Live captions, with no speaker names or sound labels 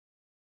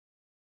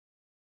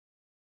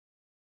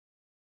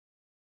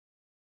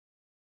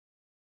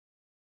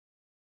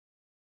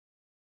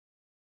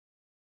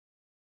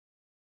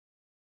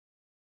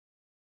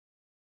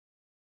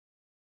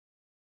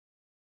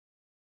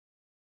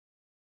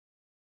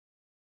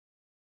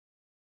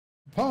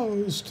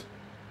Post.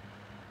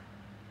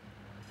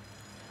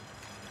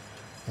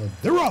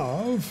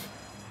 Thereof.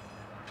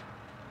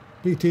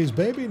 BT's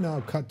Baby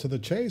now cut to the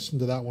chase.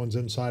 Into that one's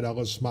inside.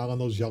 Ella's Smile on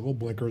those yellow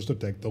blinkers to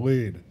take the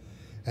lead.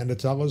 And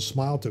it's Ella's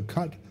Smile to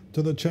cut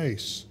to the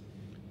chase.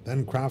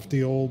 Then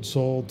Crafty Old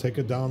Soul, Take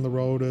It Down the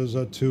Road is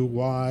a 2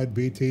 wide.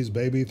 BT's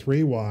Baby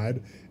 3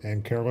 wide.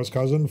 And Careless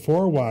Cousin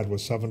 4 wide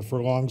with 7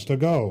 furlongs to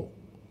go.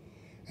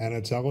 And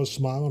it's Ella's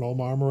Smile and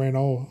Omar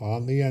Moreno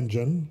on the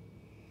engine.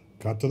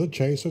 Cut to the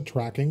chase, a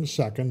tracking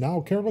second.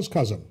 Now Careless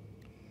Cousin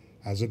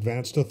has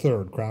advanced to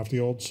third. Crafty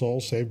Old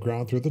Soul saved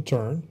ground through the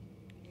turn.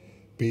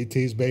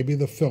 BT's Baby,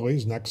 the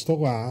fillies, next to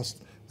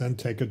last. Then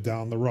Take It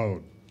Down the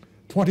Road.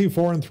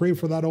 24-3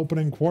 for that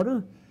opening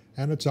quarter.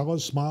 And it's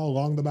Ella's Smile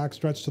along the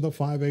backstretch to the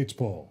 5/8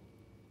 pole.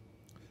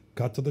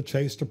 Cut to the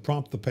chase to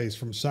prompt the pace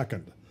from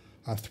second.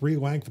 A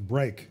 3-length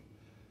break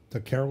to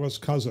Careless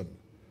Cousin.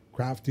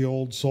 Crafty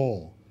Old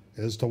Soul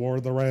is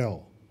toward the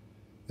rail.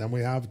 Then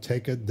we have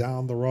Take It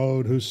Down the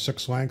Road, who's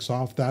 6 lengths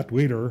off that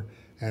leader,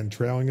 and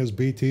trailing is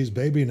BT's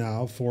Baby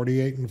now,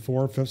 48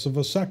 4/5 of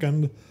a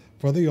second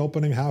for the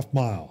opening half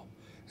mile.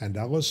 And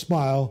Ella's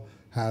Smile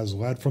has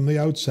led from the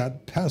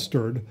outset,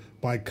 pestered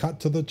by Cut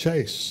to the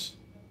Chase.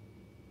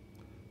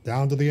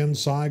 Down to the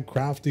inside,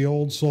 Crafty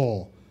Old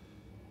Soul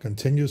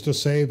continues to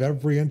save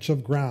every inch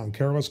of ground.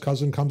 Careless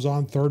Cousin comes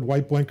on third,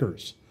 white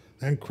blinkers.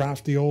 Then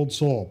Crafty Old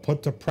Soul,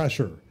 put to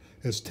pressure,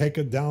 is Take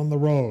It Down the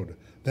Road.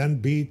 Then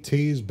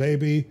BT's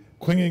Baby,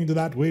 clinging to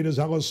that lead as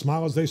Ella's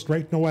Smile as they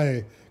straighten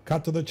away.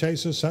 Cut to the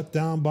chase is set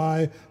down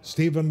by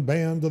Stephen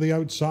Band to the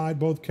outside,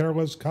 both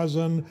Careless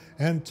Cousin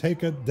and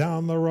Take It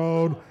Down the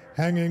Road.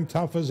 Hanging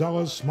tough as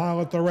Ella's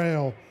Smile at the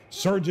rail.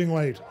 Surging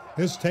late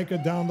is Take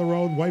It Down the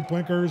Road, white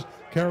blinkers.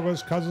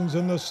 Careless Cousins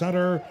in the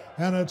center,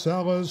 and it's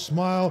Ella's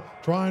Smile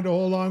trying to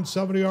hold on,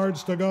 70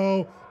 yards to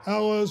go.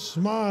 Ella's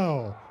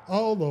Smile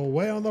all the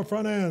way on the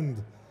front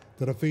end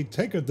to defeat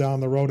Take It Down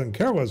the Road and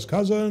Careless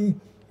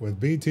Cousin with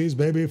BT's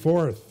Baby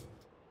fourth.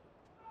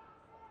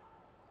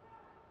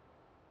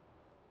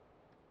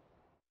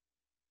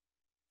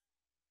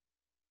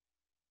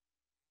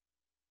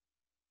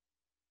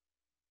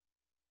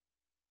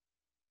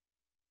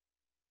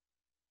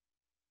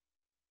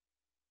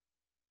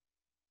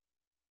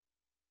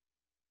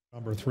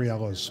 Number 3,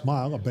 Ella's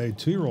Smile, a bay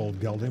 2-year-old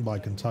gelding by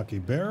Kentucky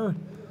Bear.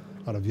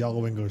 Out of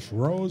Yellow English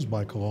Rose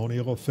by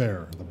Colonial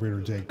Affair. The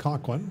breeder Jay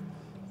Coughlin,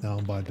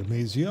 down by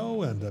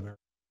Demizio and